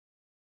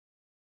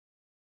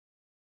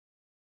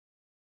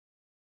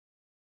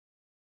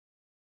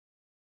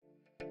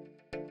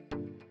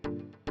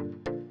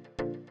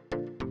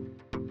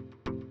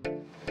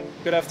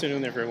Good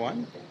afternoon,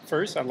 everyone.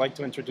 First, I'd like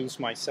to introduce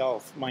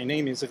myself. My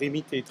name is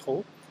Remi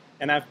Tetreault,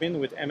 and I've been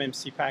with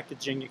MMC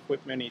Packaging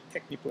Equipment, a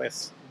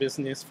Techniplus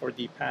business for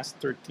the past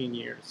 13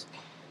 years.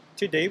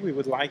 Today, we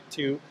would like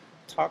to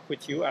talk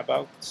with you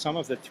about some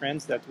of the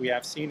trends that we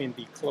have seen in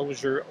the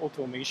closure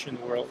automation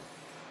world.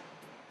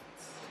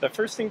 The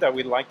first thing that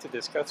we'd like to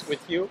discuss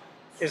with you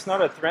is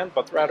not a trend,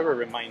 but rather a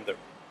reminder.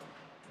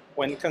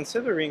 When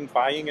considering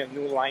buying a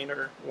new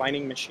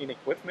lining machine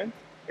equipment,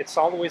 it's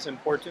always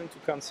important to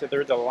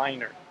consider the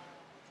liner.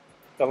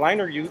 The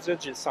liner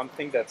usage is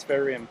something that's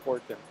very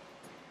important.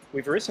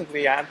 We've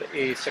recently had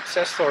a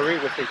success story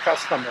with a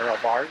customer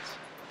of ours.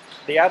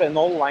 They had an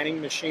old lining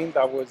machine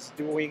that was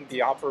doing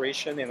the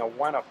operation in a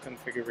one-up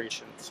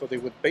configuration. So they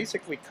would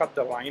basically cut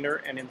the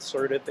liner and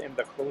insert it in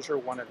the closure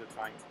one at a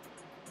time.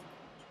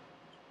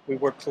 We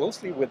worked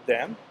closely with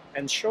them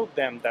and showed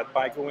them that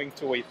by going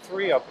to a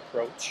three-up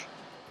approach,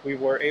 we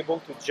were able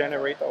to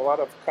generate a lot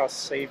of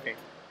cost saving.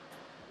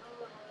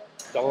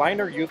 The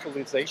liner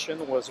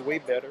utilization was way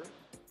better.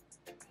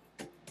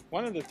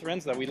 One of the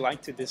trends that we'd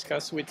like to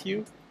discuss with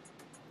you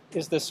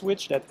is the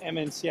switch that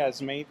MMC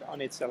has made on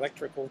its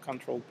electrical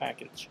control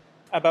package.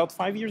 About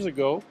 5 years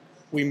ago,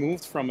 we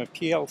moved from a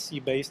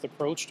PLC-based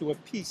approach to a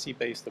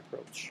PC-based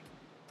approach.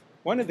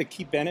 One of the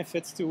key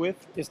benefits to it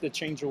is the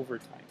changeover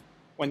time.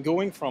 When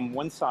going from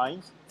one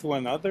size to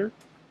another,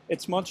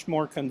 it's much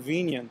more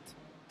convenient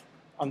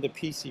on the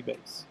PC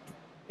base.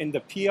 In the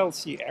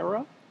PLC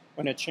era,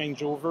 when a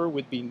changeover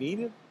would be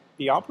needed,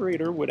 the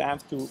operator would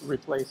have to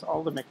replace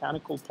all the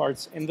mechanical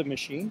parts in the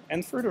machine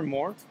and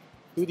furthermore,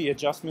 do the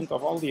adjustment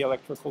of all the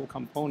electrical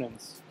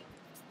components,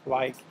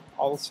 like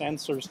all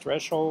sensors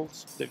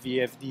thresholds, the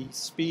VFD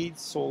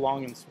speeds, so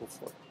on and so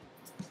forth.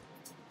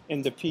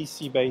 In the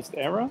PC-based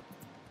era,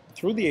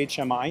 through the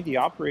HMI, the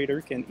operator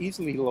can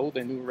easily load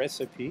a new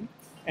recipe,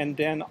 and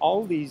then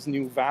all these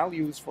new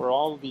values for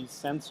all these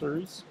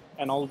sensors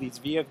and all these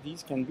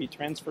VFDs can be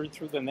transferred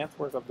through the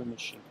network of the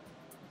machine.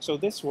 So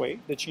this way,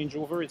 the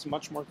changeover is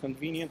much more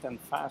convenient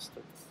and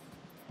faster.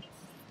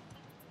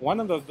 One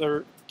of the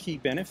other key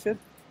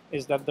benefits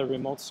is that the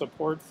remote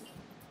support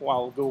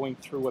while going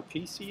through a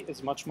PC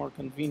is much more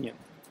convenient.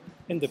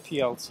 In the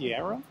PLC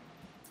era,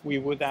 we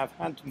would have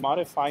had to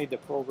modify the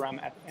program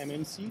at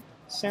MMC,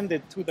 send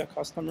it to the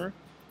customer.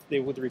 They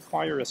would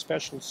require a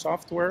special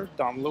software,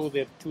 download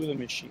it to the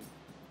machine.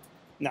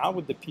 Now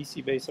with the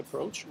PC-based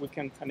approach, we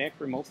can connect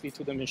remotely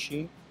to the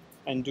machine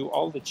and do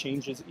all the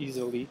changes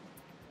easily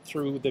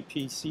through the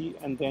PC,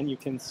 and then you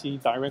can see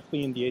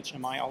directly in the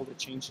HMI all the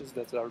changes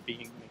that are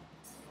being made.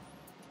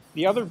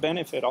 The other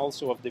benefit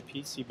also of the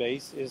PC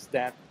base is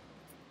that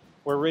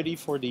we're ready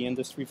for the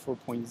Industry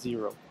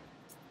 4.0.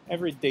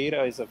 Every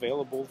data is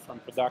available from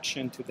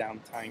production to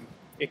downtime.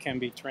 It can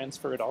be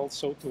transferred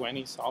also to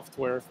any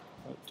software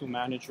to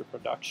manage your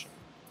production.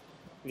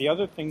 The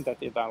other thing that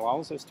it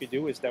allows us to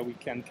do is that we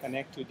can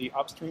connect to the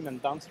upstream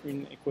and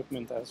downstream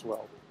equipment as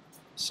well.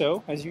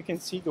 So, as you can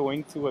see,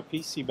 going to a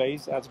PC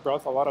base has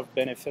brought a lot of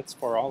benefits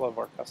for all of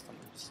our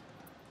customers.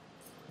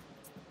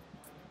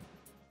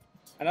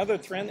 Another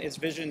trend is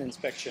vision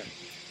inspection.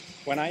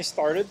 When I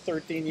started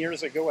 13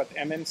 years ago at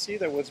MMC,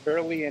 there was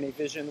barely any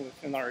vision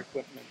within our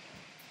equipment.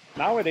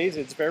 Nowadays,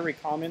 it's very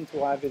common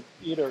to have it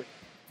either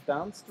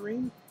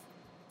downstream,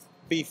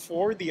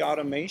 before the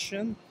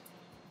automation,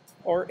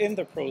 or in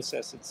the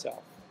process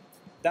itself.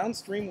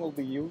 Downstream will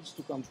be used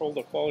to control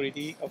the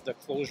quality of the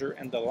closure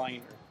and the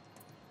liner.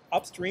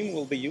 Upstream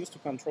will be used to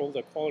control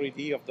the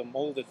quality of the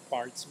molded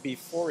parts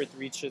before it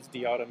reaches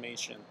the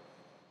automation.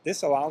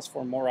 This allows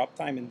for more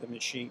uptime in the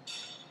machine.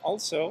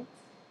 Also,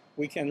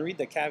 we can read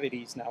the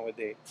cavities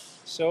nowadays,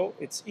 so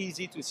it's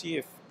easy to see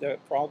if the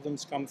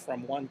problems come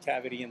from one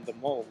cavity in the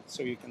mold,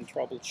 so you can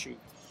troubleshoot.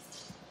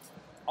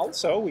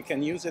 Also, we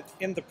can use it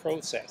in the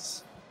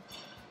process.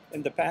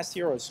 In the past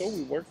year or so,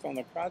 we worked on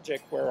a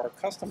project where our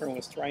customer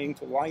was trying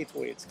to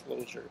lightweight its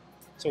closure.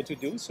 So to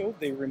do so,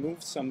 they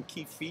removed some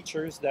key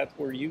features that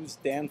were used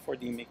then for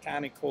the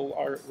mechanical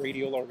or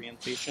radial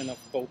orientation of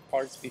both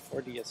parts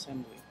before the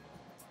assembly.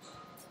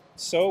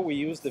 So we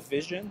used the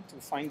vision to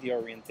find the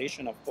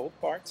orientation of both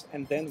parts,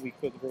 and then we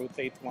could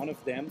rotate one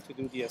of them to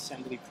do the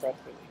assembly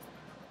properly.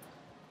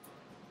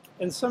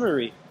 In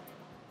summary,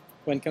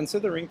 when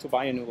considering to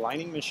buy a new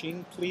lining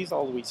machine, please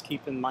always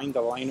keep in mind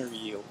the liner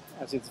yield,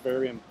 as it's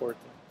very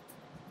important.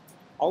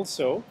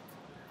 Also,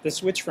 the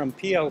switch from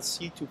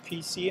PLC to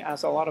PC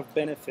has a lot of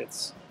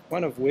benefits,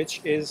 one of which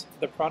is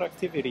the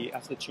productivity,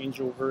 as the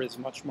changeover is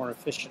much more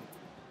efficient.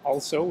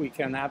 Also, we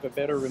can have a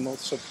better remote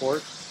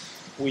support.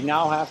 We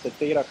now have the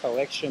data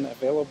collection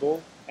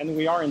available, and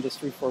we are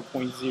Industry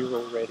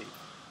 4.0 ready.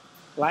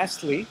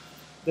 Lastly,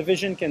 the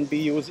vision can be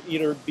used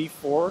either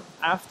before,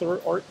 after,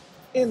 or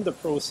in the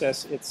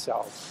process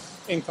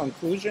itself. In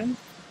conclusion,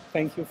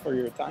 thank you for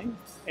your time,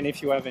 and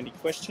if you have any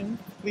questions,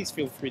 please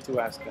feel free to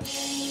ask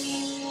them.